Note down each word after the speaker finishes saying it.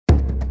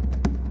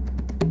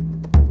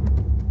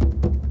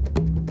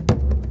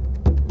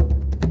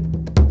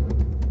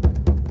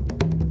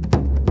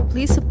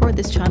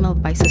this channel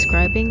by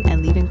subscribing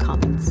and leaving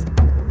comments.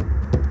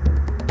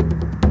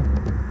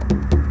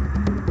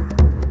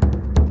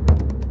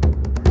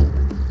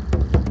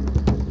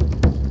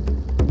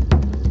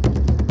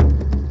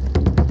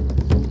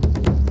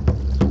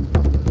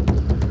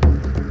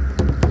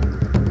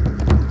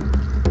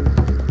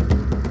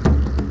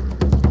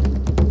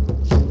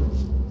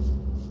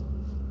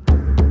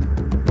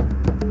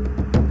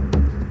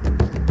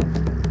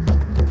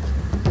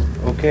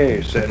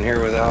 Okay, sitting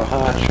here with Al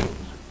Hodgson.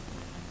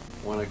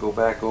 Want to go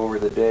back over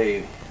the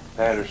day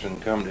Patterson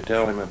come to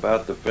tell him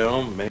about the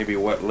film, maybe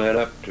what led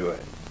up to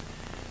it.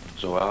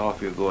 So Al,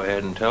 if you'll go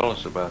ahead and tell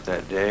us about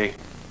that day,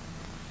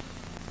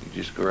 you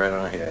just go right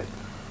on ahead.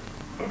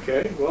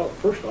 Okay, well,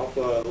 first off,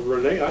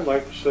 Renee, I'd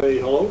like to say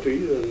hello to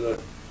you,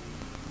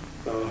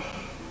 and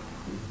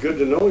good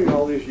to know you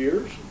all these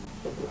years.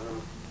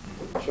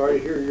 Sorry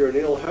to hear you're in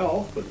ill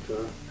health, but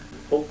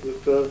hope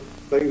that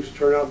things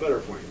turn out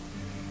better for you.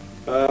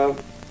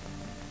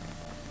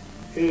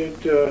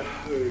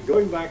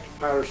 Going back to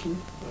Patterson,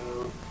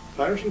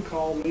 Patterson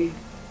called me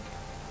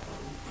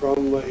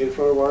from in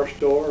front of our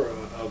store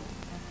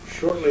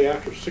shortly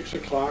after 6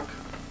 o'clock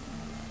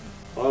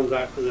on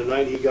the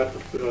day he got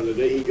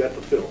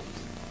the film.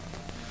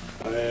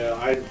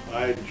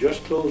 I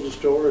just closed the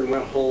store and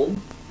went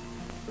home.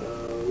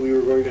 We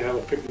were going to have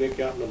a picnic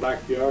out in the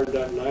backyard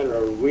that night,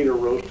 or a wiener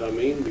roast, I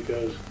mean,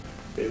 because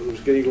it was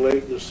getting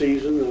late in the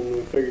season, and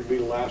we figured it'd be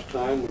the last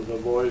time when the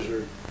boys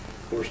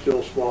were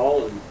still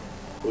small, and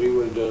we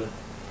would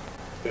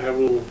have a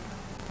little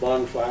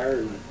bonfire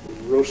and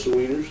roast the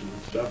wieners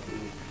and stuff.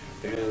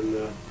 And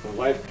my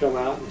wife come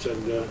out and said,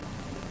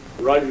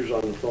 Roger's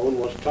on the phone,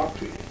 wants to talk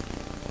to you.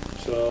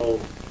 So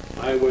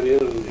I went in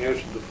and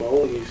answered the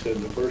phone. He said,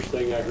 the first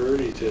thing I heard,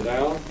 he said,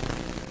 Al,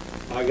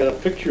 I got a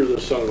picture of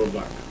the son of a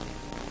buck.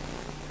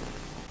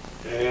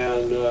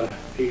 And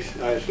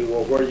I said,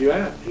 well, where are you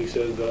at? He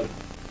said,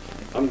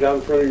 I'm down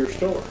in front of your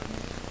store.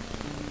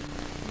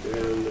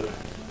 And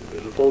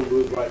there's a phone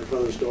booth right in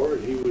front of the store,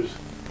 and he was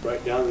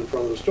right down in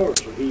front of the store.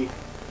 So he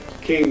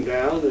came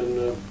down,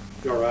 and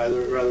or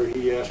rather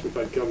he asked me if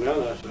I'd come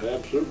down. I said,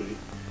 absolutely.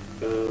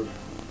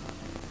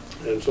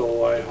 And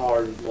so I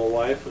hollered at my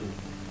wife and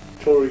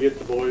told her to get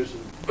the boys,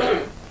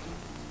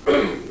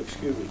 and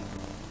excuse me,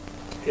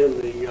 in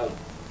the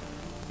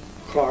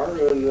car,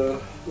 and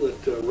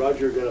that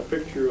Roger got a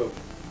picture of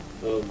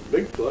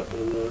Bigfoot,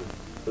 and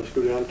let's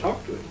go down and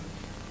talk to him.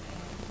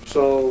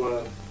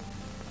 So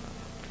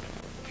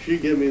she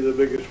gave me the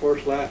biggest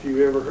horse laugh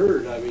you ever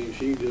heard. I mean,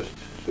 she just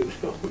said,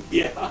 oh,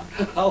 yeah,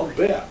 I'll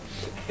bet.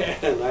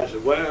 And I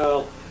said,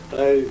 well,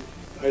 I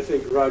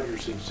think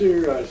Roger's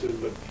sincere. I said,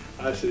 but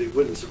I said it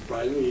wouldn't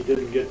surprise me. He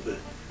didn't get the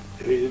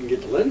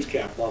lens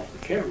cap off the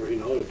camera, you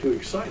know, he was too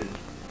excited.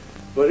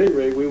 But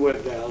anyway, we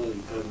went down,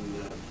 and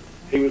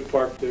he was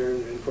parked there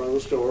in front of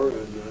the store,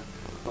 and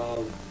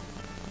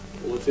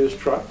with his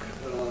truck,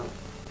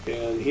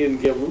 and he and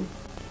Gimlin,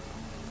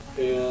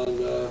 and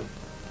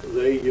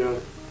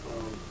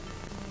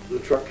the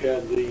truck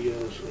had the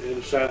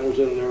saddles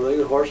in and everything.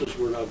 The horses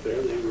were not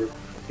there.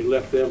 He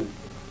left them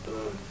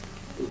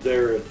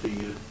there at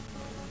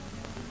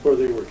where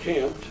they were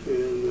camped,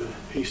 and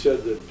he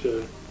said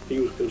that he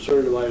was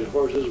concerned about his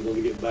horses when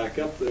we get back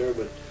up there.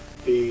 But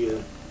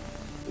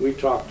we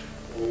talked,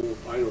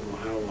 I don't know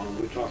how long.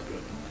 We talked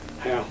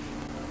a half,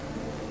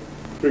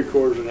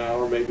 3/4 an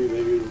hour, maybe a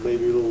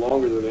little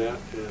longer than that.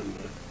 And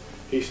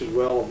he said,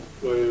 well,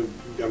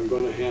 I'm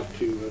going to have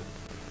to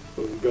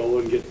go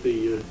and get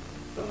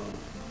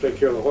take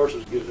care of the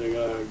horses,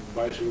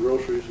 buy some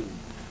groceries, and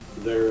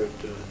there at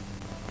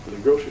the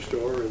grocery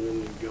store, and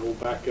then go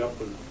back up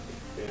and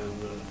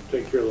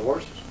take care of the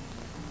horses.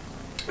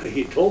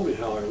 He told me,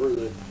 however,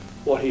 that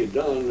what he had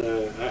done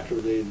after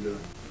they'd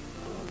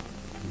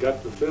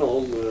got the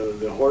film,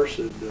 the horse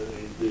had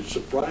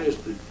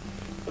surprised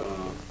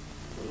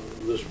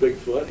this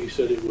Bigfoot. He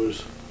said it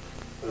was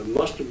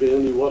must have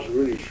been, he wasn't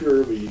really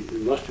sure, but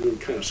it must have been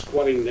kind of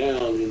squatting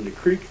down in the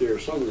creek there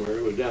somewhere.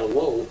 It was down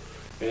low,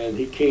 and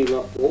he came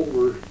up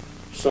over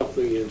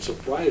something and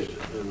surprised it,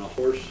 and the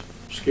horse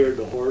scared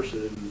the horse,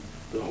 and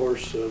the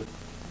horse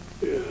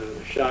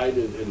shied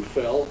and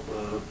fell,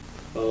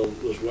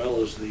 as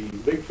well as the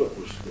Bigfoot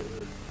was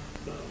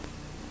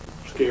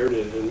scared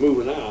and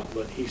moving out.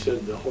 But he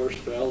said the horse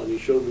fell, and he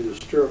showed me the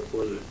stirrup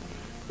where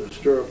the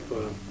stirrup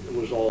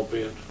was all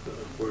bent,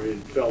 where it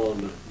fell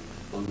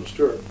on the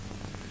stirrup.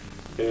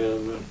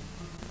 And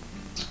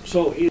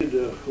so he had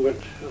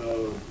went,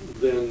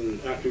 then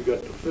after he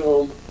got the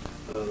film,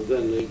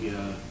 then they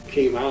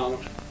came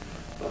out,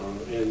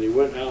 and they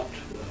went out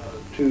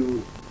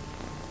to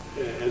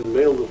and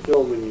mailed the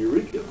film in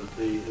Eureka.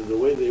 But the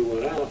way they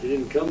went out, they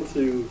didn't come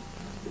through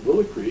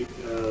Willow Creek.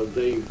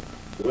 They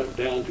went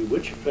down to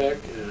Wichipec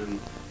and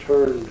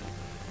turned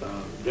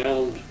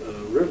down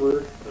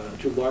river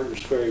to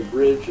Martin's Ferry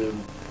Bridge,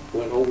 and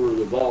went over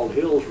the Bald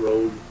Hills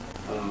Road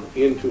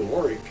into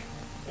Oric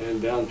and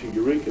down to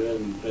Eureka,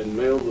 and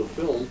mailed the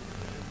film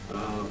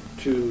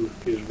to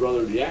his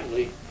brother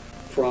Diatley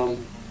from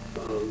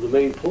the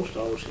main post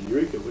office in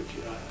Eureka, which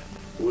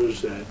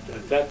was that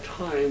at that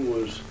time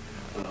was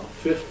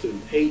 5th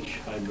and H,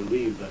 I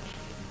believe that's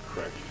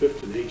correct.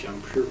 5th and H,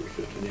 I'm sure it was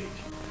 5th and H,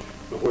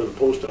 but where the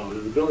post office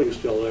is. The building is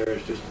still there.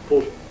 It's just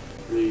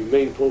the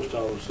main post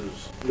office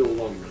is no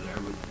longer there,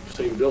 but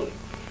same building.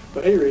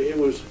 But anyway, it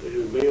was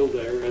mailed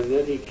there, and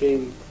then he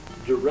came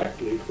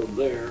directly from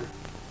there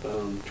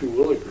to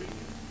Willow Creek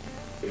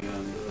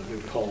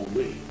and called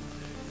me.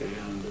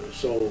 And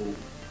so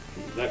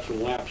that's a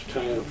lapse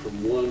time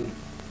from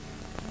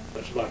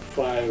that's about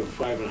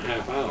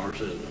 5.5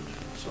 hours, isn't it?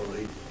 So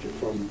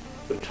from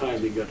the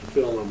time he got the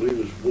film, I believe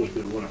it was supposed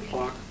to be at 1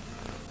 o'clock,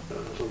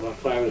 so about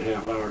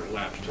 5.5 hours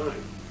lapse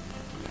time.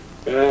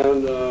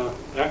 And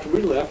after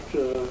we left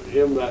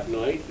him that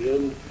night,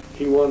 then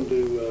he wanted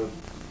to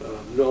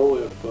know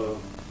if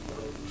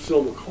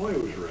Sil McCoy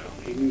was around.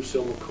 He knew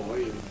Sil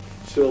McCoy, and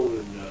Sil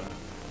had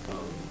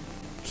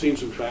seen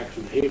some tracks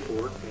in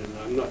Hayfork, and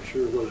I'm not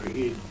sure whether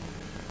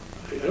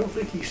I don't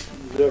think he's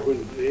there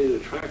when any of the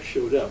tracks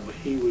showed up, but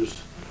he knew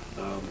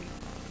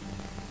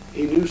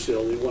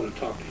Sil, and he wanted to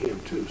talk to him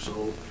too.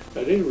 So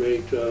at any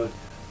rate,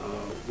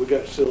 we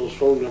got Sil's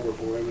phone number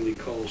for him, and he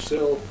called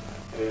Sil,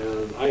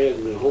 and I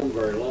hadn't been home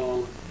very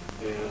long,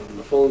 and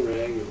the phone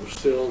rang. It was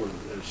Sil,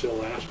 and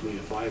Sil asked me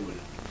if I would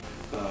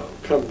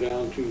come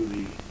down to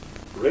the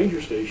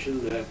ranger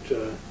station that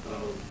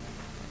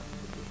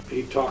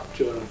he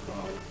talked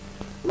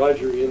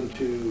Roger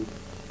into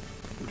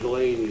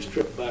delaying his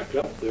trip back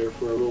up there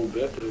for a little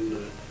bit,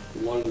 and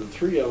wanted the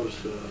three of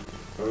us,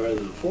 or rather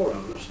the four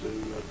of us, to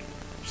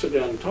sit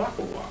down and talk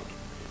a while.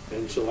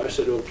 And so I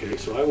said, okay.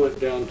 So I went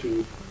down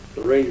to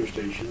the ranger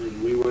station,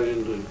 and we went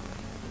into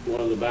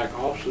one of the back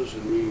offices,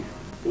 and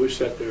we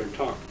sat there and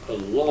talked a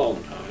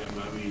long time.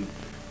 I mean,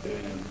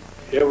 and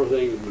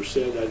everything that was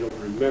said I don't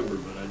remember,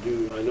 but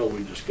I know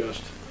we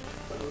discussed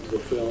the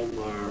film,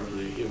 or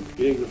him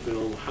getting the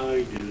film, how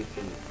he did it,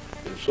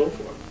 and so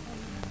forth.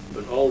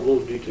 But all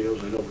those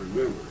details I don't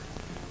remember.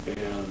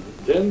 And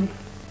then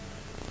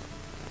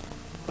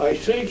I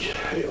think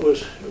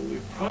we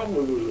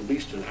probably was at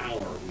least an hour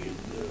we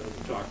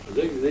had talked.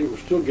 They were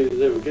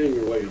getting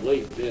their way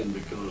late then,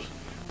 because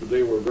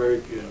they were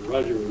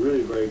Roger was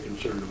really very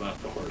concerned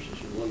about the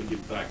horses and wanted to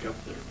get back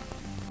up there.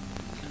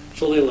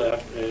 So they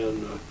left,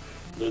 and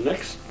the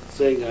next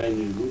thing I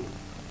knew,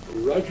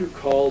 Roger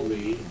called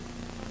me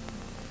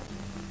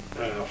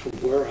from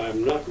where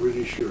I'm not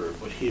really sure,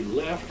 but he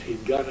left. He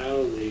got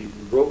out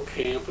broke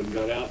camp and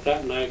got out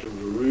that night. There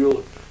was a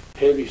real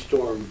heavy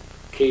storm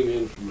came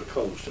in from the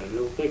coast. I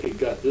don't think it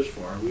got this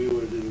far. We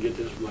didn't get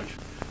this much,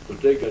 but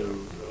they got a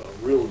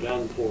real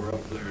downpour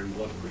up there in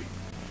Willow Creek,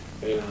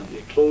 and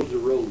it closed the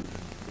road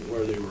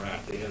where they were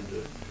at. They had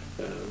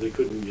to, they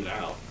couldn't get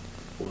out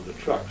with the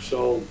truck.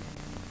 So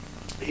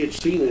he had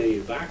seen a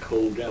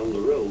backhoe down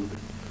the road,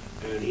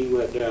 and he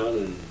went down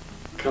and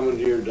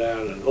commandeered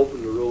down and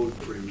opened the road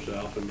for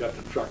himself and got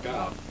the truck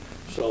out.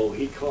 So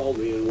he called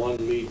me and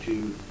wanted me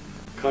to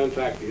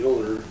contact the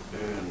owner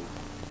and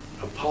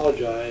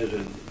apologize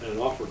and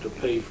offer to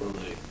pay for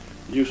the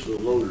use of the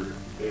loader,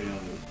 and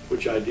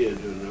which I did.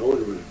 And the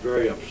owner was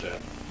very upset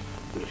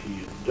that he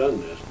had done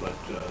this, but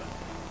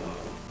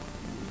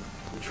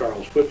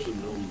Charles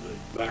Whitson owned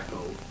the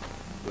backhoe.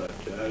 But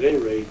at any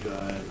rate,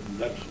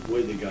 that's the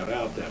way they got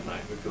out that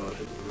night, because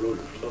the road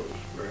was closed.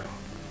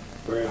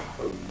 Very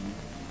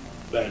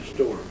bad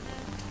storm.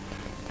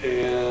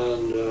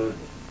 And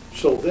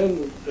so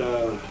then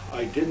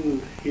I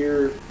didn't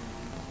hear,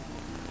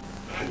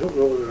 I don't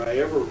know whether I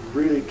ever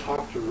really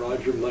talked to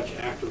Roger much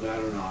after that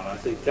or not. I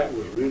think that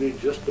was really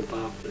just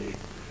about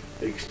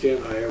the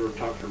extent I ever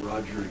talked to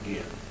Roger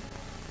again.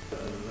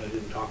 I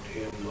didn't talk to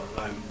him.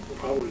 I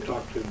probably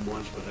talked to him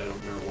once, but I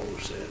don't remember what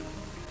was said.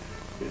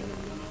 And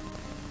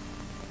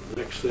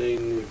the next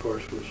thing, of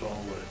course, was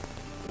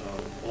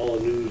all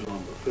the news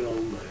on the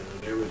film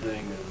and everything.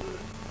 And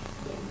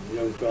the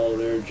young fellow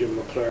there, Jim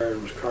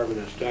McLaren, was carving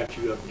a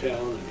statue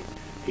uptown, and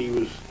he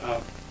was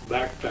out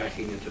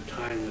backpacking at the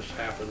time this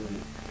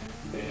happened,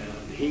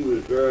 and he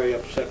was very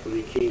upset when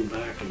he came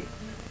back,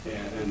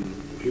 and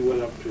he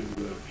went up to,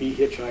 he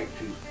hitchhiked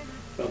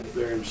up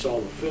there and saw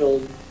the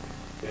film,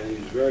 and he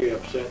was very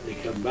upset, and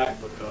he come back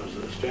because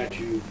the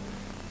statue,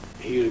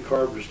 he had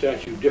carved the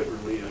statue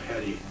differently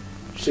had he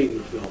seen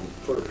the film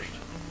first.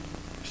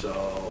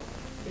 So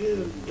yeah,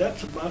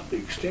 that's about the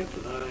extent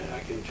that I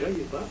can tell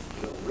you about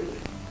the film, really.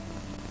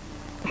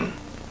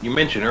 You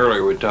mentioned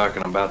earlier we're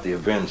talking about the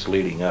events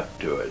leading up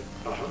to it.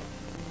 Uh-huh.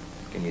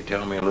 Can you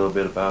tell me a little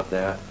bit about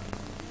that?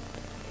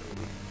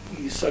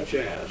 Such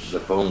as? The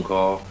phone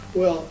call?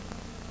 Well,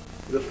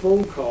 the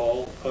phone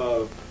call,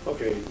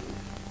 okay,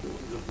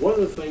 one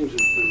of the things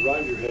that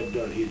Roger had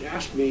done, he'd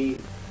asked me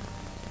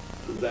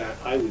that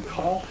I would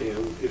call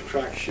him if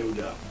tracks showed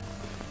up.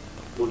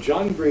 Well,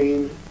 John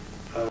Green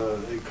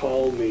had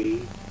called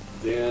me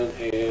then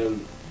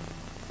and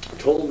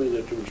told me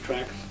that there was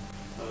tracks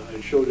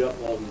and showed up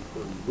on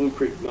Blue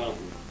Creek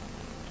Mountain,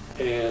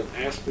 and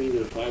asked me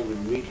if I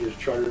would meet his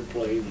chartered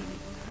plane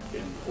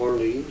in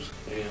Orleans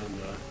and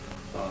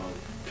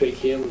take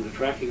him and the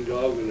tracking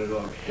dog and the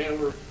dog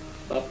handler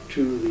up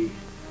to the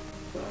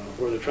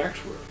where the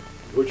tracks were,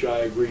 which I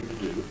agreed to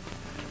do.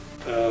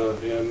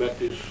 And I met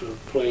this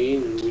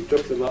plane, and we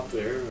took them up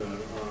there,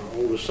 our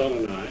oldest son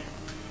and I.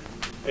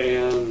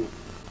 And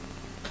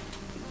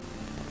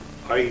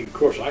of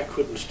course, I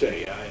couldn't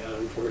stay.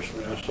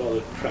 Unfortunately, I saw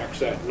the tracks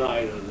that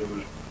night, and there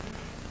was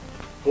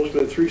supposed to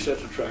have been 3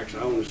 sets of tracks.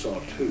 I only saw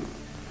 2.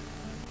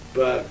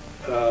 But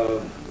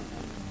I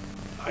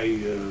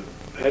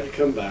had to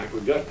come back. We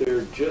got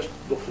there just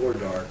before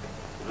dark.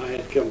 I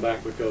had to come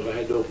back because I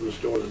had to open the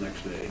store the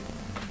next day.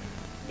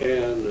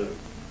 And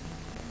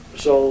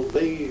so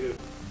they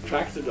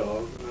tracked the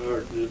dog,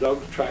 or the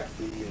dog tracked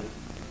the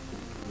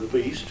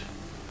beast,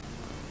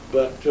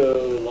 but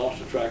lost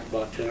the track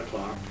about 10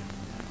 o'clock.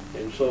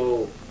 And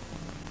so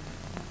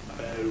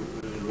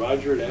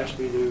Roger had asked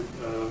me to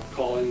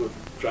call in with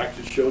tracks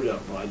that showed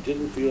up. Well, I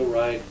didn't feel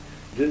right,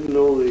 didn't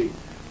know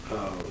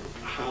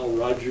how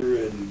Roger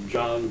and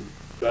John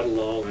got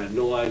along. I had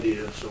no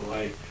idea, so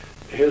I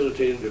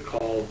hesitated to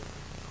call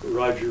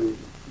Roger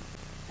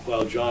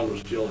while John was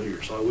still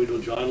here. So I waited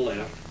till John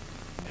left,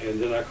 and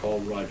then I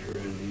called Roger,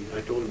 and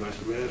I told him, I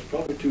said, man, it's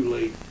probably too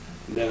late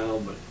now,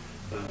 but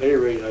at any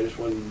rate, I just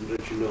wanted to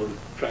let you know the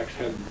tracks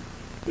hadn't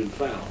been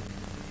found.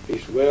 He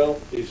said,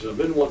 well, I've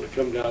been wanting to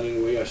come down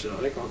anyway. I said, I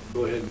think I'll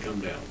go ahead and come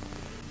down.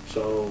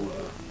 So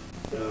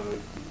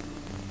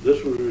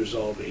this was a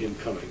result of him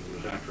coming. It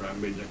was after I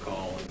made the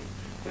call,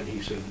 and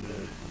he said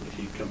that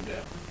he'd come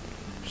down.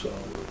 So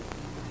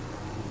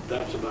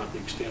that's about the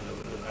extent of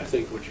it, I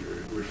think, what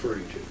you're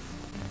referring to.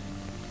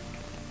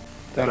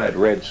 Thought I'd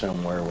read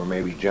somewhere where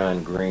maybe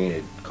John Green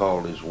had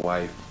called his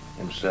wife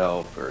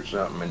himself or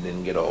something and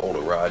didn't get a hold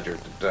of Roger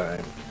at the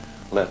time,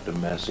 left a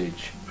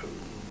message.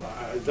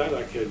 That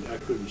I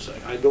couldn't say.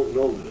 I don't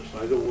know this.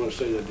 I don't want to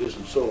say that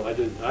isn't so. I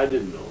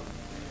didn't know it.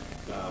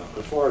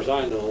 As far as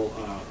I know,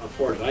 as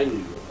far as I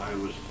knew, I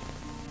was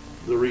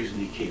the reason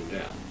he came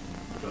down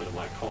because of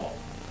my call.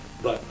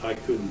 But I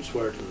couldn't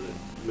swear to that.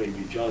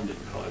 Maybe John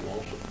didn't call him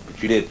also.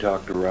 But you did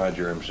talk to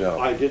Roger himself.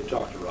 I did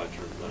talk to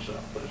Roger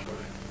myself. That's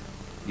right.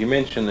 You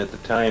mentioned at the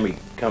time he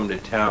come to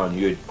town,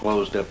 you had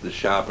closed up the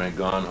shop and had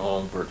gone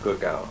home for a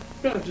cookout.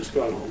 Yeah, I'd just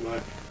gone home.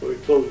 The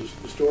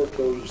store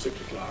closed at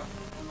 6 o'clock.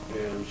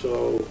 And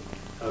so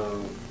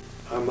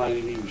I might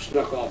have even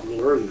snuck off a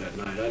little early that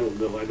night. I don't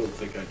know. I don't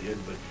think I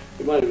did, but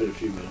it might have been a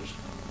few minutes.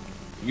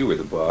 You were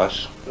the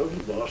boss. I was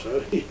the boss.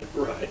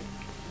 Right.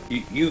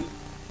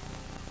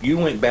 You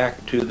went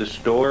back to the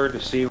store to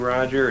see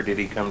Roger, or did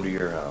he come to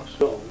your house?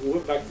 No, we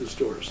went back to the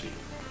store to see him.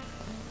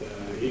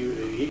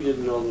 He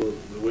didn't know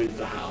the way to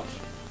the house,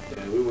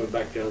 and we went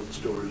back down to the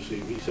store to see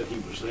him. He said he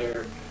was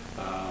there,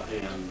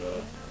 and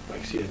like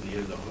I said, he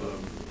had the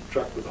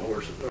truck with the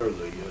horses, or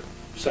the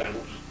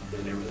saddles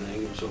and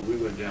everything, and so we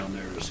went down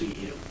there to see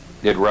him.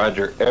 Did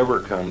Roger ever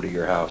come to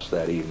your house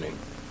that evening?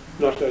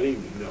 Not that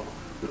evening, no.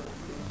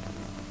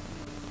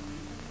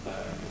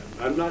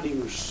 I'm not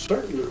even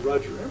certain that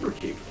Roger ever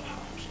came to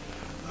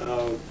the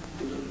house.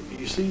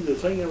 You see, the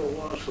thing of it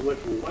was, so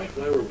much my wife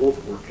and I were both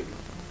working,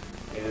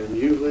 and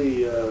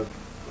usually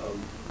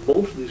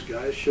most of these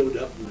guys showed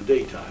up in the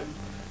daytime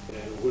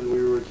and when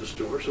we were at the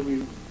store, so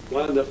we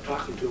wound up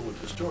talking to them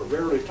at the store,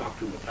 rarely talked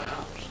to them at the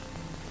house.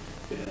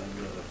 And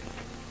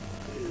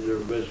there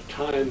was a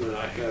time that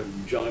I had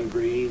John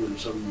Green and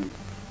some,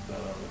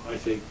 I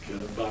think,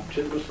 Bob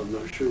Tidmus. I'm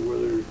not sure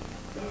whether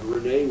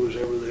Renee was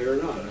ever there or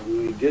not. I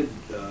mean, we did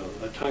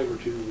a time or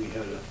two. We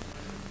had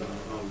a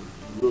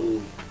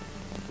little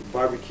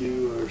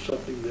barbecue or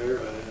something there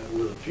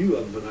with a few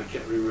of them, but I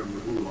can't remember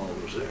who all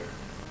was there.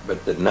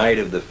 But the night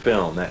of the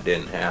film, that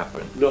didn't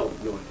happen. No,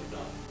 it did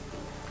not.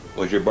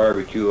 Was your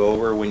barbecue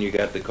over when you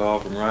got the call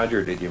from Roger,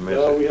 or did you miss it?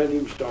 No, we hadn't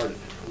even started.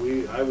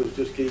 I was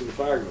just getting the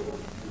fire going.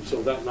 And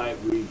so that night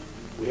we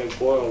had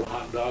boiled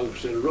hot dogs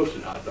instead of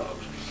roasted hot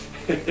dogs.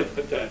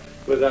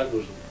 but that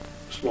was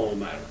a small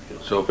matter. You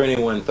know. So if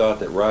anyone thought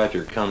that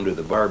Roger come to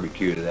the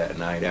barbecue that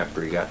night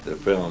after he got the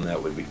film,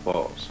 that would be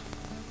false.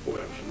 Oh,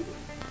 absolutely.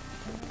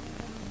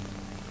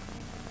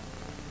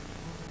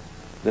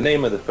 The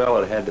name of the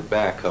fellow that had the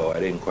backhoe, I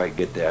didn't quite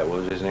get that.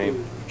 What was his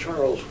name?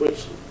 Charles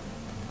Whitson.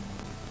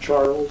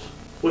 Charles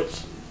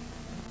Whitson.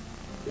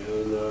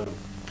 And in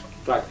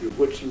fact, there's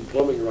Whitson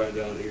Plumbing right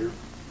down here.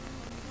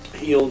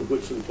 He owned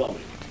Whitson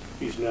Plumbing.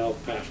 He's now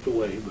passed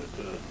away, but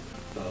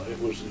it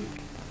was the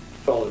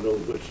fellow that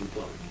owned Whitson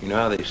Plumbing. You know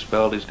how they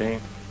spelled his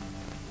name?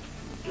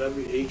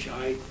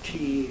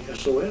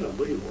 W-H-I-T-S-O-N, I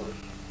believe it was.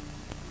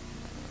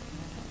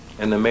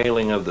 And the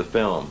mailing of the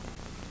film,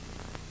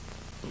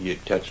 you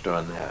touched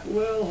on that.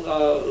 Well,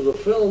 the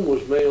film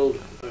was mailed,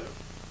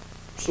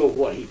 so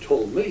what he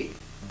told me,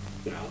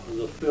 you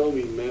know,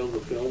 he mailed the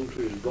film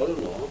to his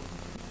brother-in-law,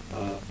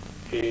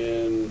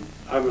 and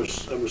I'm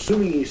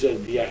assuming he said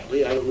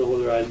Diatley. I don't know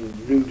whether I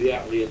knew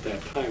Diatley at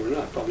that time or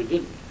not, probably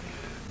didn't,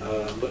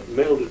 but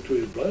mailed it to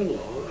his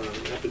brother-in-law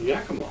up in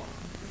Yakima.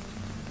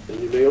 And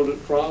he mailed it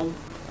from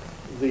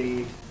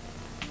the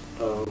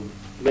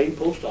main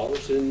post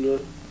office in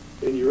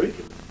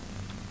Eureka.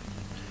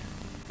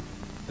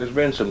 There's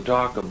been some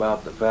talk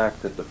about the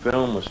fact that the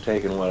film was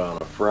taken, what, on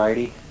a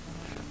Friday?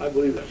 I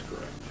believe that's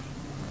correct.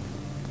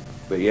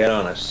 But yet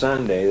on a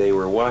Sunday they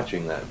were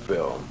watching that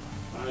film.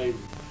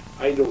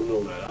 I don't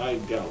know that. I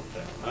doubt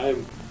that.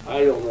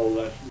 I don't know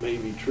that may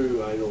be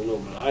true. I don't know,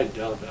 but I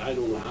doubt that. I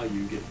don't know how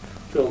you get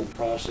film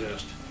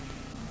processed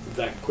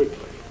that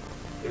quickly,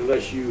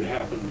 unless you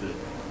happen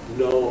to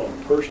know a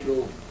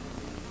personal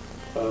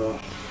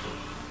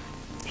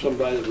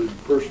somebody that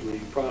would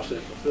personally process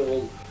a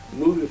film.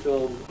 Movie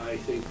film, I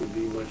think, would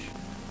be much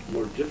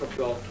more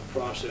difficult to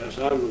process.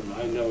 I'm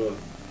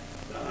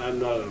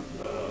not a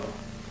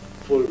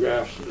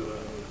photographs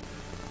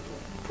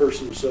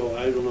person, so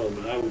I don't know,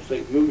 but I would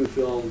think movie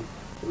film,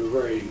 the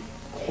very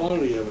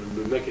quantity of it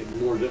would make it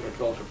more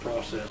difficult to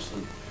process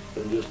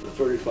than just a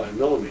 35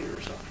 millimeter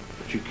or something.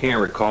 But you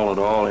can't recall at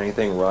all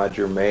anything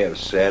Roger may have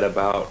said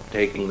about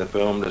taking the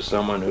film to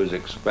someone who's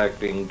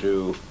expecting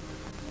to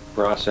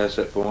process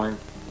it for him?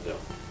 No.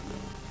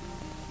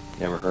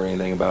 Never heard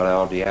anything about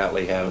Al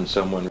Diatley having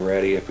someone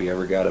ready if he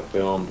ever got a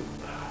film?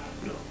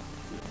 No.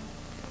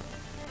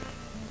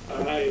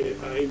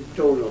 I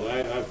don't know.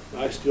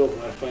 I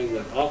find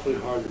that awfully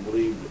hard to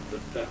believe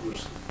that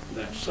was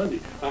that Sunday.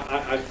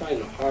 I find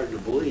it hard to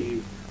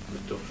believe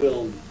that the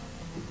film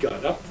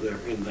got up there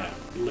in that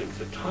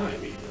length of time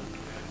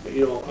even.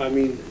 You know, I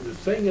mean, the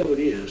thing of it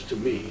is, to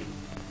me,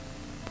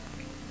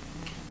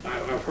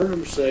 I've heard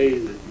them say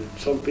that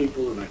some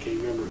people, and I can't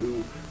remember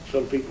who,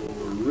 some people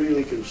were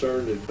really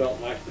concerned. They felt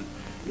like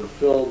the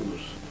film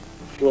was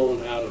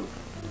flown out of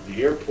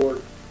the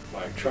airport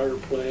by a charter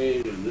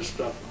plane and this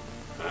stuff.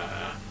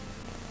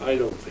 I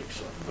don't think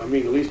so. I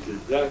mean, at least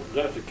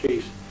that's the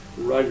case.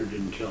 Roger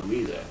didn't tell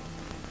me that.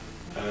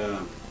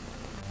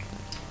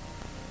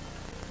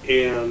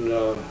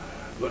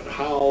 But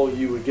how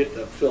you would get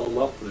that film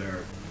up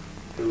there,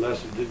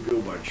 unless it did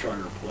go by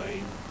charter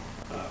plane,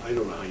 I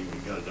don't know how you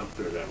got it up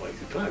there that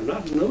length of time.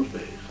 Not in those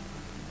days.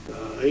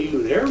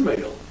 Even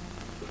airmail,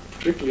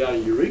 particularly out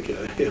of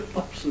Eureka, it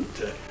wasn't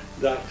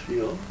that, you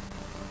know.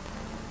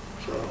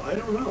 So I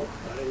don't know.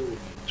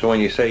 So when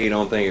you say you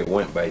don't think it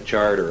went by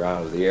charter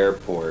out of the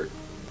airport,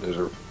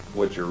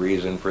 what's your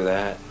reason for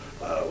that?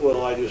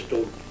 Well, I just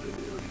don't.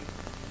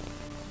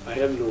 I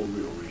have no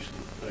real reason.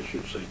 I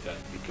should say that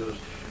because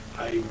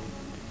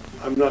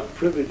I'm not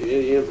privy to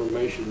any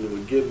information that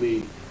would give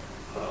me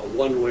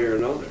one way or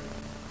another,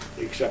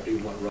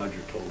 excepting what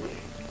Roger told me.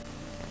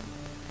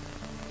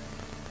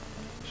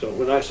 So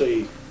when I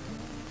say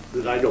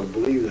that I don't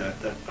believe that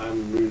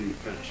I'm really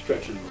kind of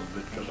stretching a little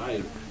bit because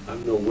I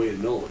have no way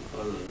of knowing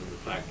other than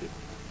the fact that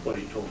what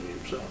he told me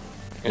himself.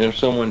 And if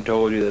someone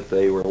told you that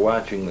they were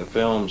watching the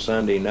film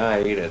Sunday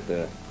night at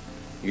the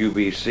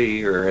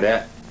UBC or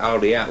at Al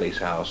Diatley's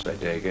house, I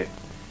take it,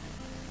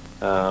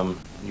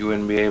 you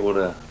wouldn't be able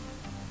to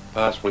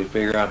possibly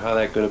figure out how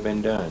that could have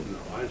been done.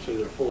 No, I'd say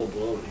they're full of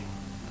baloney.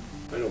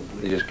 I don't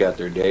believe They just got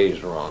their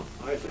days wrong.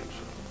 I think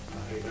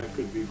so. I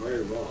could be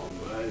very wrong,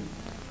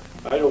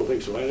 but I don't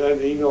think so. I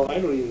don't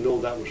even know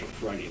that was a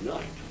Friday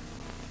night.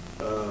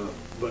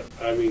 But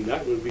I mean,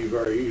 that would be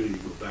very easy to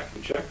go back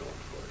and check on,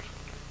 of course,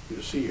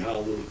 to see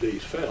how those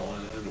days fell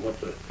and what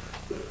I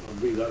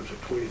believe that was the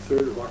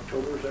 23rd of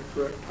October. Is that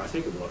correct? I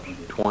think it was.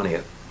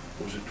 20th.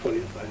 Was it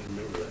 20th? I didn't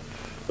remember that.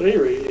 But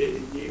anyway,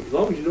 as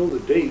long as you know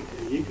the date,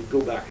 you could go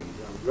back and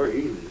very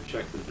easily to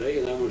check the day.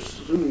 And I'm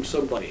assuming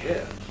somebody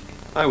has.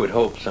 I would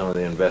hope some of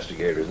the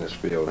investigators in this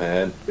field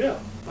had. Yeah,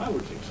 I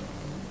would think so.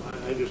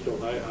 I just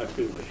don't. I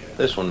feel they have.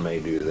 This one may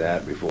do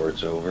that before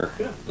it's over.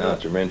 Yeah. Now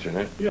that you mention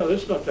it. Yeah,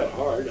 it's not that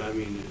hard. I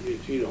mean,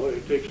 it's, you know,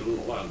 it takes a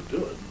little while to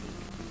do it.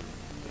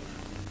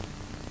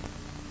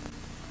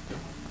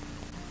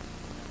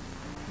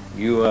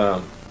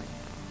 You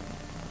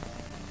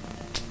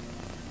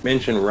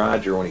mentioned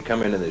Roger when he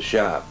come into the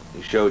shop.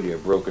 He showed you a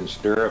broken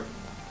stirrup.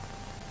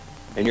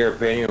 In your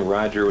opinion,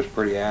 Roger was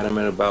pretty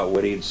adamant about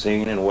what he'd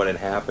seen and what had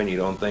happened. You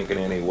don't think in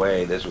any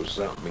way this was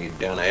something he'd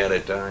done ahead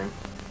of time?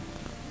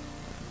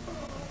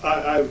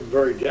 I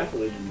very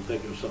definitely didn't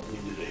think it was something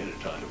he did ahead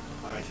of time.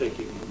 I think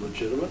it was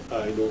legitimate.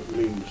 I don't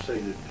mean to say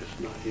that it's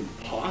not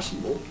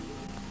impossible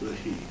that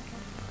he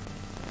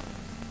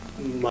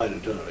might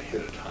have done it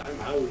ahead of time.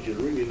 How would you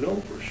really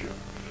know for sure,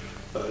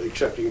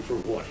 excepting for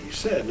what he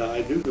said? Now,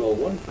 I do know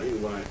one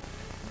thing. My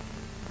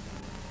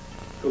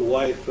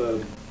wife,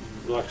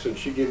 like I said,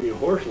 she gave me a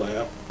horse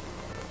laugh.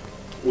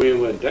 We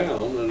went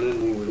down, and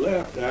then when we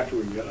left, after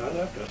we got out,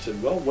 I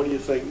said, well, what do you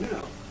think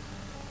now?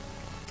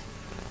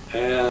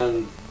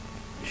 And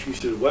she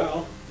said,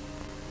 well,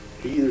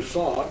 he either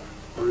saw it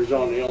or he's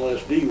on the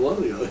LSD, one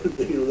or the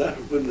other. You know, that's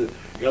when the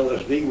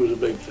LSD was a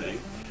big thing.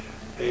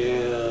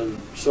 And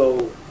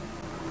so,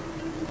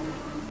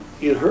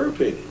 in her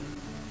opinion,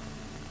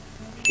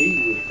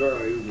 he was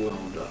very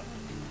wound up,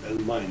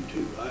 and mine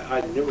too.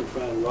 I never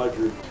found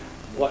Roger,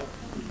 what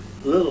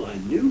little I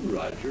knew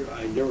Roger,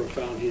 I never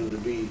found him to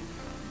be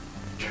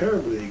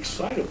terribly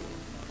excitable.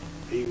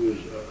 He was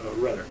a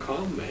rather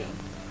calm man,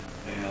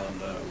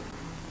 and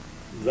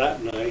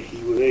that night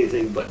he was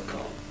anything but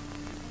calm.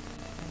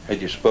 Had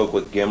you spoke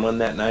with Gimlin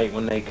that night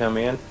when they come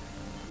in?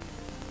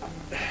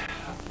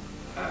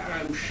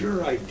 I'm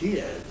sure I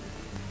did,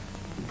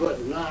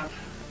 but not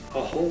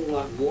a whole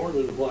lot more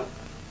than what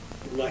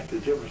like the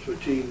difference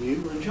between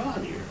you and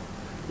John here.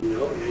 You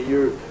know,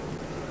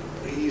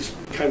 he's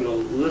kind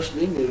of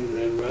listening,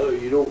 and rather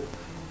you don't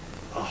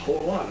a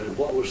whole lot. And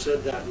what was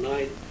said that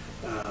night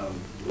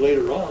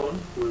later on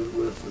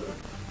with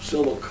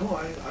Sil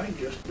McCoy, I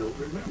just don't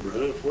remember.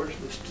 And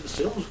unfortunately,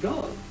 Sil's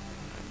gone.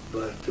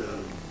 But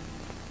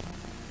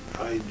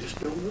I just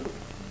don't know.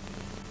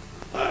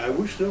 I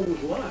wish Sil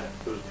was alive,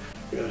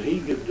 because he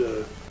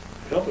could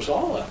help us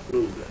all out a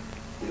little bit.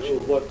 You know,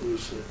 what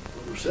was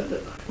said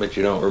that night. But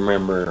you don't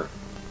remember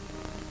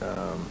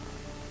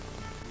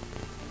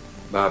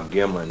Bob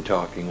Gimlin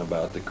talking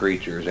about the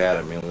creatures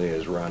adamantly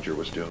as Roger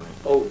was doing?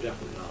 Oh,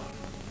 definitely not.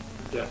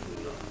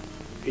 Definitely not.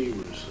 He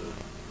was.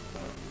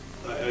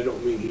 I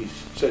don't mean he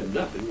said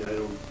nothing. I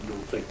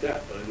don't think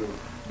that, but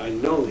I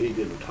know he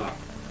didn't talk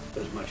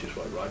as much as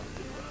what Roger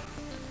did about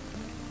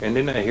it. And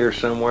didn't I hear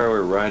somewhere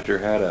where Roger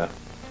had a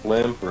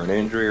limp or an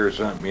injury or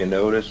something you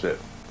noticed that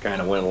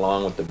kind of went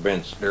along with the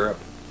bent stirrup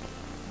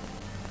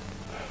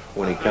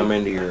when he come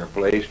into your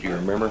place? Do you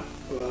remember?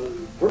 Well,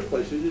 in the first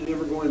place, he didn't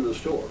ever go into the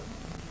store.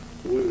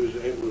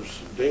 It was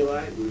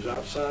daylight. We was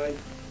outside.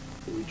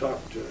 We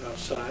talked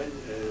outside,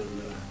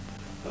 and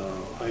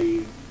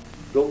I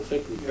don't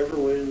think we ever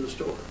went in the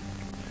store.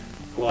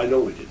 Well, I know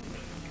we didn't.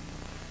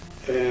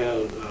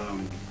 And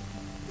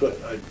but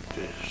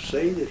to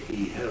say that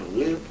he had a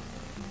limp,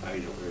 I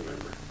don't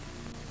remember.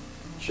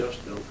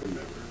 Just don't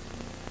remember.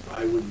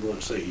 I wouldn't want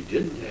to say he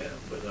didn't have,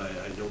 but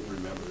I don't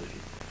remember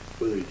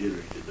whether he did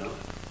or he did not.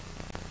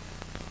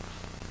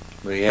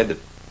 But he had the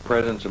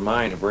presence of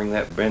mind to bring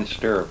that bent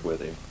stirrup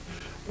with him.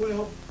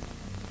 Well,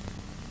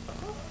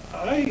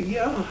 I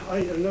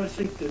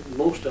think that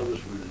most of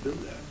us would do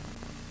that.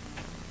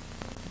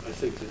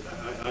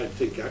 I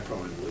think I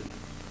probably would.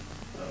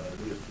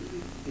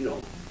 You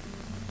know,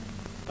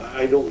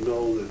 I don't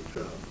know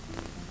that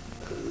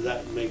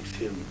that makes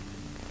him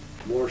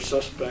more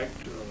suspect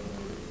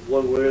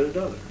one way or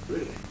the other,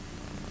 really.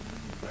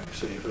 Like I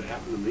say, if it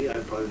happened to me,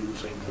 I'd probably do the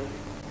same thing.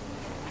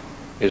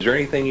 Is there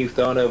anything you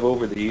thought of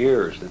over the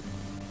years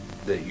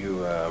that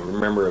you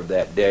remember of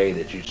that day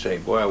that you'd say,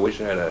 boy, I wish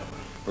I had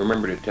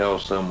remembered to tell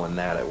someone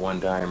that at one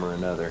time or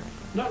another?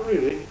 Not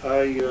really.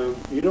 I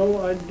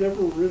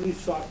never really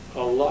thought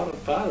a lot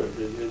about it.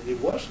 It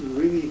wasn't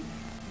really,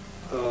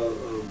 a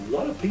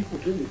lot of people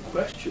didn't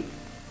question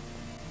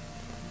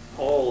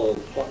all of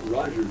what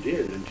Roger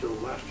did until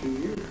the last few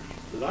years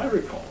that I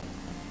recall.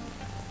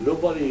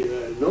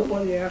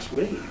 Nobody asked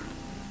me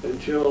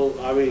until,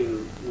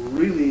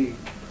 really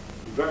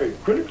very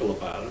critical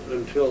about it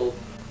until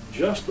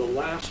just the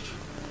last,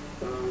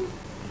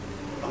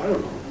 I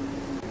don't know,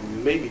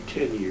 maybe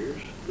 10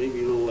 years, maybe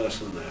a little less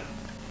than that.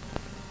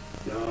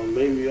 Now,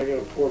 maybe I got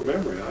a poor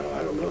memory,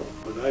 I don't know,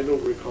 but I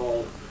don't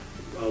recall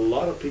a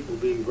lot of people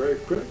being very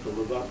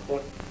critical about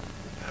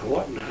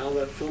what and how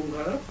that film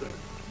got up there.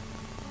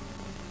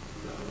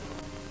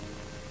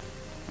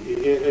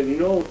 And you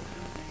know,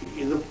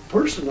 the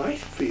person I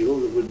feel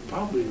that would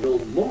probably know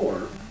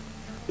more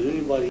than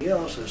anybody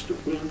else as to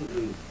when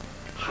and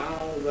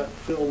how that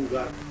film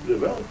got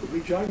developed would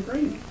be John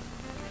Green.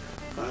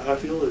 I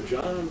feel that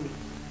John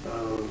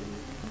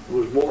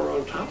was more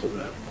on top of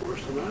that, of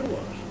course, than I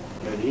was.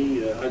 And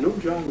I know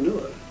John knew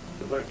it.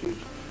 In fact,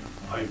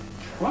 I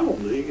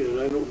probably, and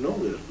I don't know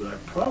this, but I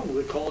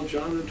probably called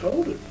John and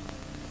told him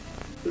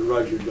that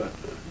Roger got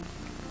the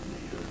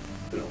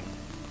film.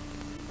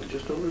 I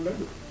just don't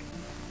remember.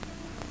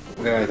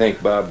 Well, I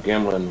think Bob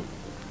Gimlin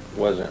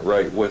wasn't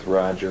right with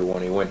Roger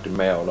when he went to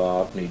mail it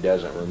off, and he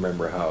doesn't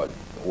remember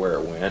where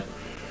it went.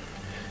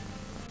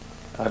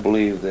 I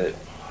believe that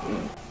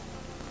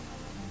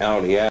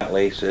Aldi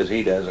Atley says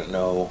he doesn't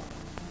know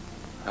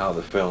how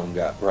the film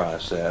got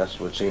processed,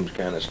 which seems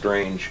kind of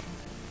strange.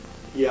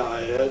 Yeah,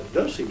 it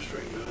does seem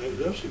strange. It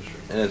does seem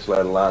strange. And it's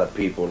led a lot of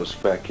people to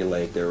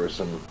speculate there was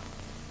some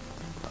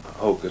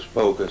hocus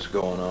pocus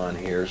going on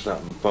here,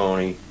 something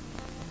phony.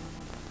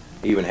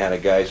 Even had a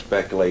guy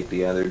speculate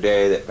the other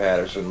day that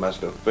Patterson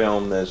must have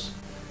filmed this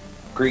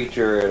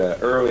creature at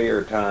an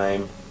earlier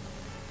time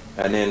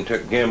and then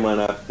took Gimlin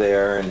up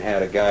there and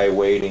had a guy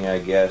waiting, I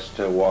guess,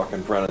 to walk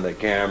in front of the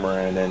camera,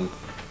 and then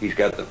he's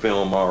got the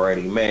film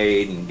already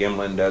made and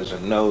Gimlin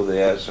doesn't know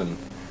this, and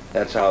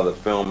that's how the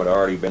film had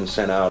already been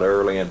sent out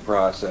early in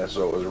process,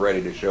 so it was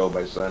ready to show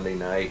by Sunday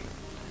night.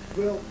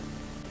 Well,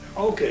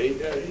 okay,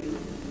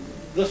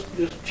 let's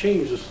just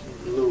change this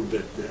a little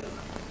bit then.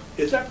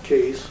 Is that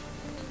case,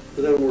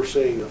 then we're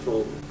saying the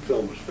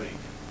film is fake.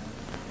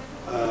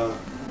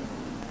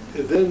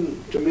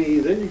 Then, to me,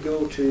 then you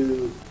go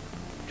to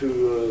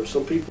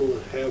some people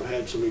that have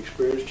had some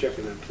experience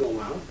checking that film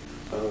out,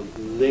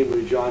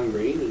 namely John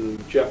Green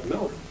and Jeff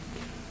Melton.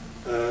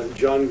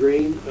 John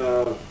Green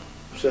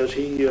says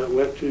he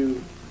went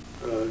to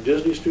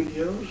Disney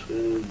Studios,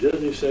 and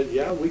Disney said,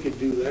 yeah, we could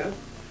do that,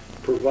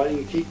 providing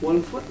you keep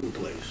one foot in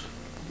place.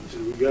 He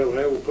said, we got to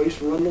have a place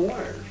to run the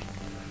wires.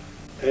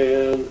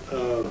 And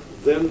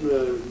then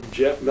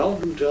Jeff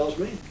Melton tells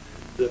me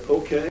that,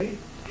 okay,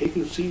 he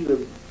can see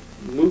the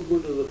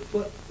movement of the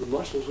foot, the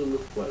muscles in the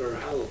foot, or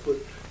how the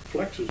foot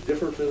flexes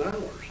different than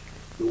ours.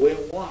 the way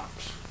it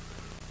walks.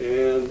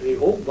 And,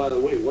 oh, by the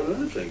way, one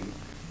other thing,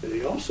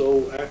 he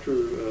also, after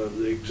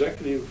the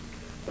executive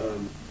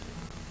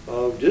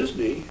of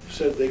Disney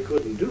said they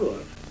couldn't do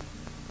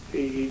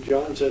it,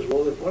 John says,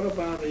 well, then what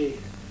about a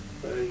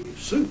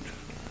suit?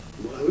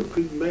 Well, who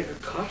could make a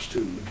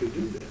costume that could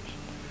do this?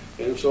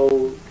 And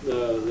so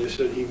they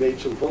said he made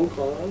some phone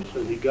calls,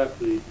 and he got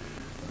the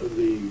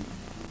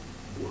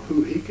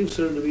who he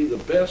considered to be the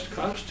best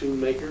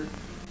costume maker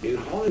in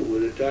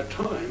Hollywood at that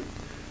time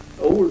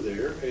over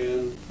there,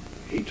 and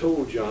he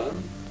told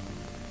John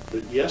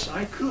that yes,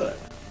 I could,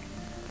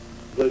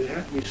 but it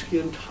had to be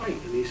skin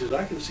tight. And he says,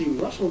 I can see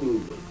muscle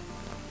movement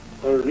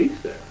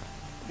underneath there.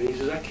 And he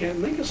says, I can't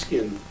make a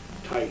skin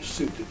tight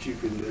suit that you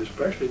can,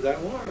 especially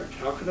that large.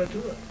 How could I do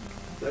it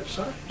that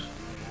size?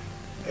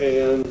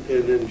 And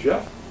then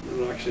Jeff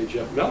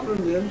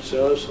Melton then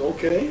says,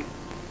 okay,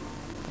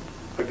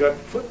 I got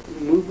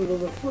foot movement of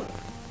the foot.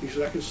 He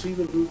said, I can see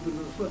the movement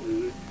of the foot.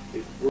 And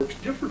it works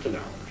different than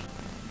ours.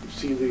 You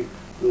see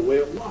the way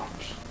it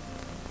walks.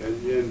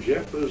 And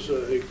Jeff has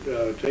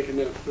taken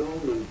that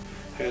film and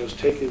has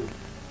taken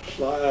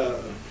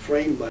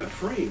frame by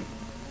frame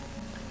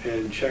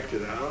and checked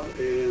it out.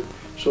 And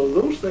so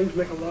those things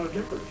make a lot of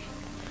difference.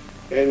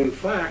 And in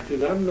fact,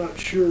 and I'm not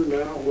sure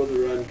now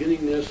whether I'm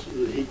getting this,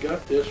 that he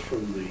got this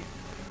from the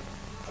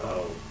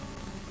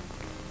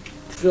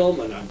film,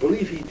 and I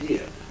believe he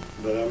did,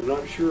 but I'm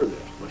not sure of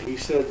this. But he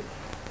said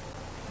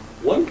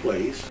one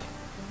place,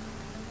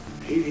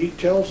 he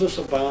tells us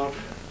about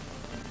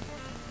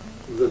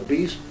the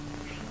beast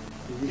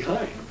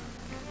behind.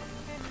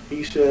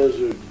 He says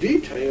there's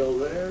detail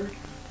there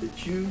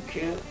that you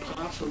can't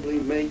possibly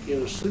make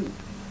in a suit.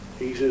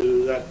 He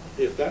says that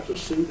if that's a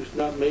suit, it's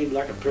not made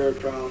like a pair of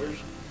trousers.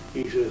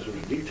 He says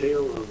there's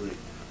detail of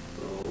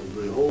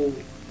the whole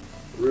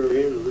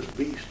rear end of this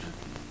beast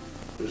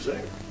is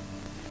there.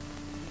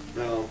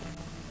 Now,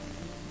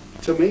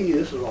 to me,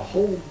 this is a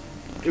whole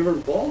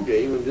different ball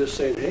game than just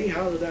saying, hey,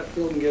 how did that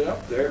film get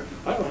up there?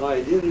 I don't know how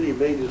he did it. He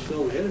made this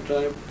film ahead of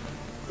time.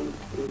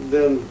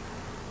 Then,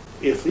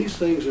 if these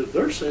things that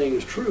they're saying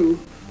is true,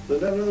 then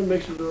that other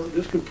makes it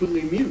just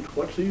completely mute.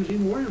 What's the use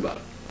even worrying about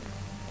it?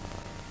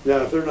 Now,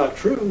 if they're not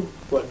true,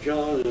 what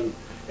John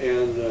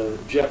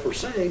and Jeff are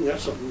saying,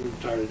 that's something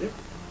entirely different.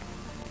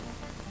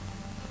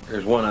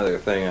 There's one other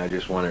thing I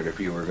just wondered if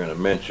you were going to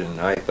mention,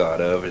 I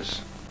thought of,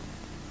 is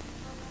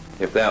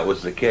if that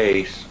was the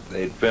case,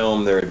 they'd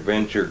film their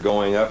adventure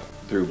going up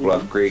through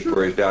Bluff Creek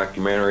for his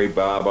documentary,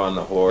 Bob on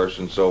the Horse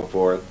and so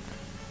forth.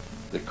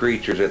 The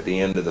creatures at the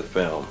end of the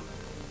film.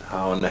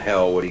 How in the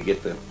hell would he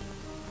get the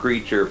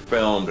creature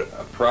filmed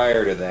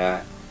prior to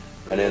that,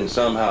 and then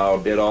somehow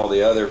did all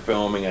the other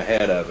filming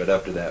ahead of it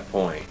up to that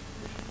point?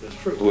 That's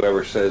true.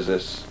 Whoever says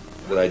this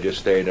that I just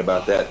stated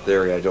about that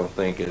theory, I don't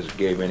think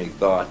gave any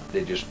thought.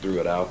 They just threw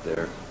it out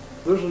there.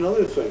 There's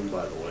another thing,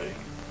 by the way,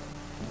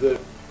 that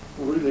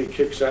really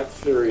kicks that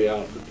theory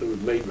out that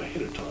was made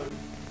ahead of time.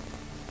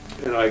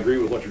 And I agree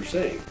with what you're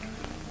saying.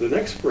 The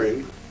next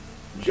spring,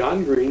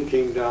 John Green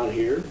came down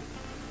here.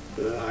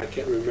 I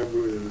can't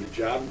remember whether it was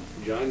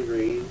John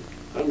Green.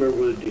 I don't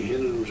remember whether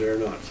DeHennon was there or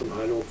not.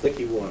 I don't think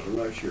he was. I'm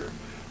not sure.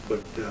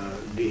 But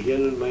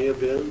DeHennon may have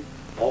been.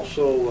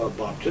 Also,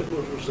 Bob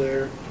Titmus was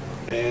there.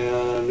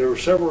 And there were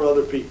several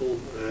other people,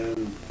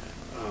 and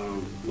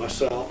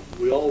myself.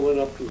 We all went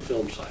up to the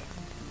film site.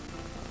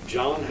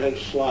 John had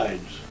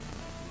slides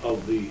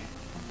of the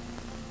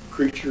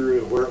creature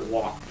and where it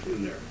walked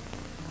in there.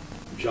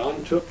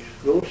 John took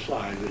those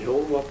slides and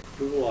held them up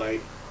to the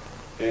light,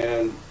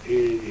 and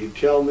he'd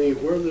tell me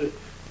where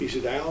he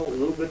said, Al, a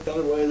little bit the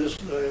other way, this,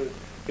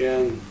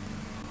 and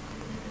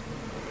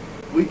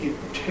we could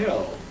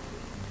tell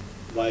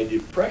by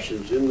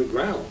depressions in the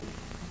ground.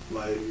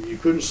 You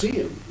couldn't see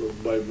him,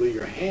 but by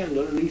your hand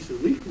underneath the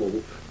leaf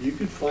mold, you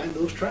could find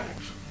those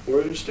tracks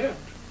where it stepped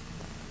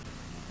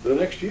the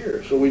next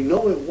year. So we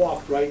know it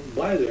walked right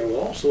by there. We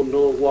also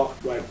know it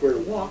walked right where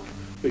it walked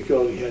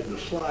because he had the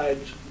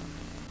slides,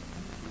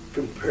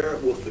 compare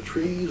it with the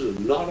trees, a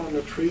knot on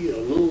the tree, a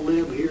little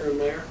limb here and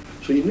there.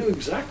 So you knew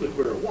exactly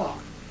where it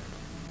walked.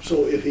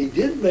 So if he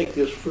did make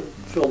this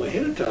film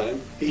ahead of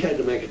time, he had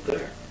to make it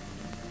there.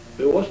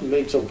 It wasn't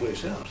made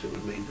someplace else, it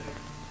was made there.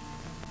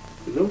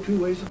 There's no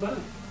two ways about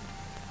it.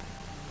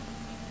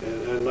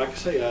 And like I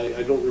say,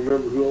 I don't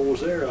remember who all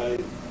was there. I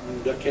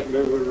can't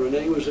remember whether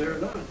Renee was there or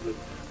not, but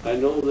I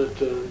know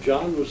that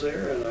John was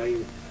there, and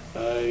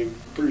I'm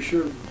pretty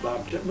sure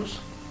Bob Titmus.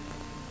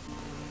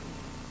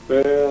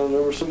 And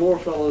there were some more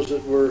fellows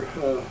that weren't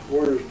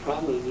as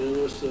prominent in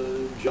this.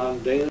 John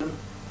Dana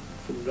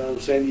from down in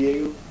San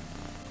Diego.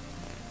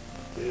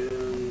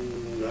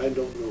 And I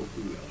don't know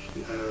who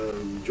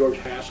else. George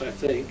Hass, I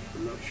think.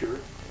 I'm not sure.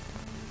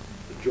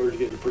 But George's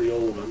getting pretty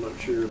old. I'm not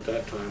sure at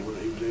that time whether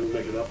he was able to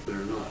make it up there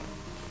or not.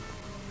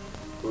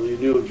 Well, you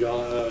knew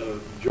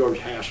George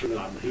Hass or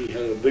not. He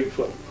had a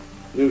Bigfoot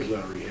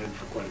newsletter he had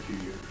for quite a few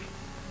years.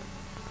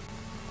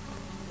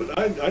 But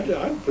I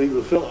believe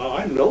the film,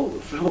 I know the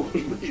film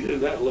was made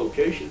in that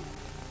location.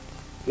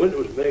 When it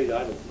was made,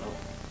 I don't know.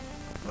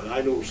 But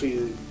I don't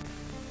see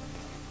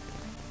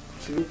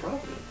see no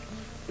problem in it.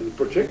 And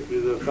particularly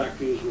the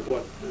fact is with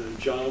what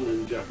John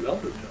and Jeff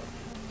Melder tell me.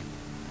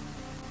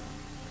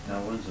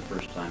 Now, when's the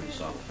first time you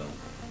saw the film?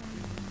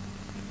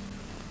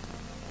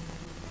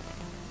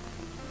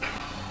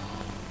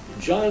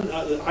 John,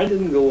 I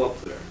didn't go up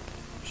there.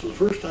 So the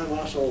first time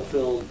I saw the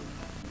film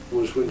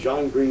was when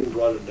John Green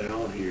brought it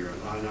down here.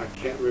 And I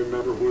can't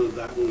remember whether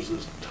that was the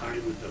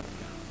time that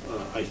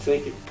I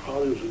think it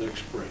probably was the next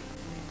spring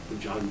when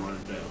John brought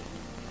it down.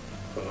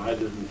 But I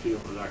didn't feel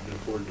that I could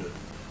afford to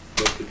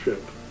make the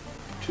trip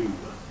to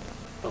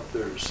up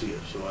there to see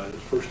it. So the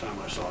first time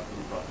I saw it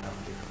was brought down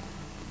here.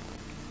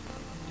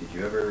 Did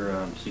you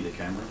ever see the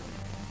camera?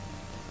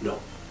 No.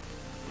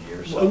 Did you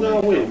ever saw Well,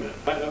 no, the wait a film?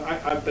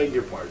 minute. I beg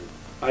your pardon.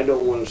 I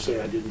don't want to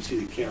say I didn't see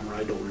the camera.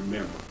 I don't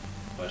remember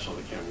if I saw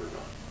the camera or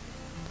not.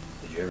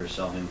 Did you ever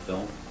saw him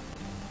film?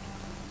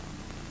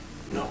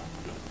 No.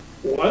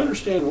 Well, I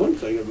understand one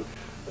thing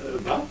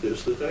about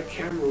this, that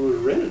camera was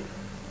rented.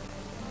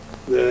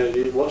 That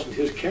it wasn't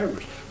his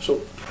cameras.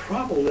 So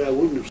probably I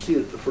wouldn't have seen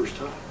it the first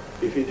time.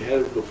 If he'd had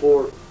it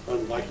before,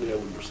 unlikely I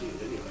wouldn't have seen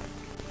it anyway.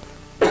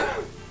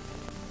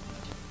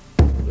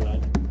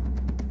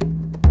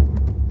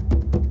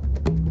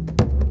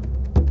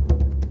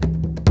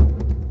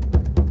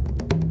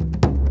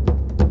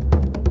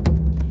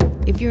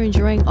 If you're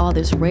enjoying all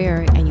this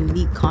rare and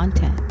unique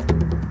content,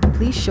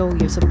 please show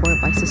your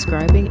support by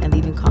subscribing and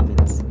leaving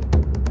comments.